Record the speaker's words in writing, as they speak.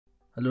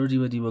Hello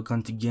everybody,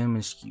 welcome to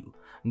GameHQ.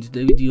 In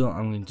today's video,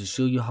 I'm going to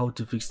show you how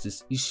to fix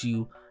this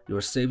issue.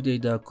 Your save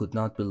data could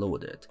not be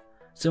loaded.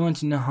 So you want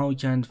to know how you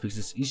can fix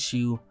this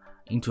issue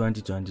in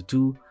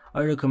 2022,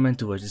 I recommend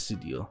to watch this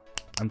video.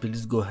 And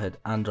please go ahead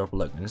and drop a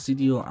like on this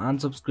video and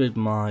subscribe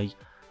my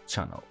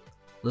channel.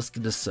 Let's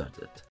get this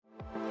started.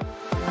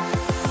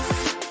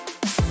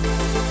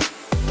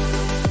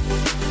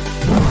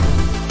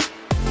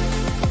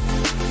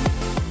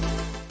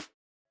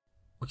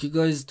 Okay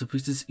guys, to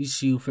fix this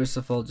issue, first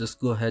of all, just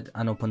go ahead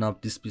and open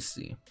up this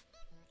PC.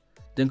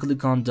 Then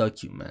click on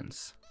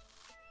Documents.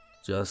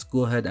 Just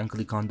go ahead and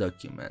click on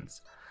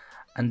Documents.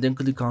 And then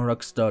click on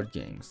Rockstar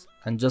Games.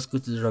 And just go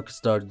to the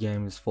Rockstar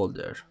Games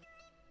folder.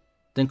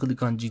 Then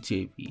click on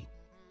GTA V.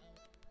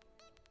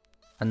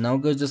 And now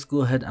guys, just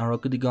go ahead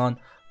and click on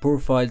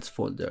Profiles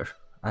folder.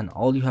 And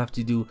all you have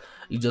to do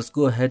is just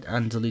go ahead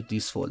and delete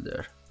this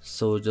folder.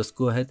 So just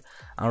go ahead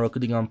and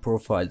click on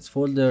Profiles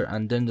folder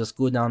and then just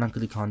go down and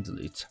click on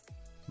Delete.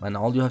 And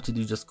all you have to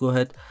do is just go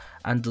ahead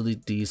and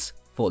delete this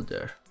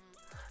folder.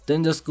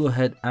 Then just go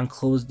ahead and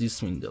close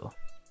this window.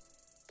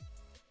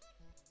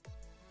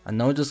 And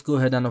now just go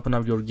ahead and open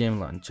up your game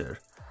launcher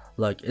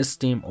like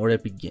Steam or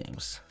Epic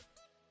Games.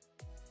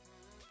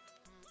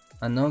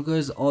 And now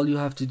guys, all you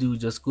have to do is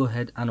just go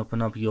ahead and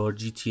open up your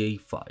GTA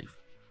 5.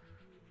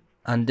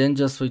 And then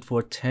just wait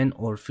for 10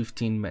 or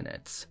 15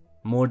 minutes,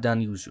 more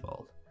than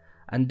usual.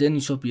 And then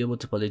you should be able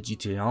to play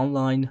GTA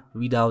Online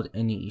without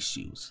any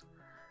issues.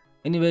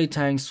 Anyway,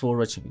 thanks for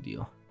watching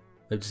video.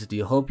 If this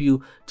video helped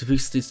you to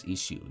fix this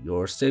issue,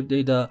 your save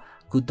data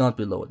could not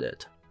be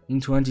loaded in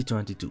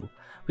 2022,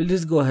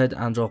 please go ahead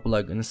and drop a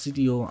like on this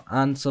video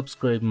and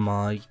subscribe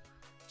my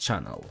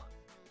channel.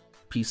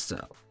 Peace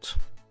out.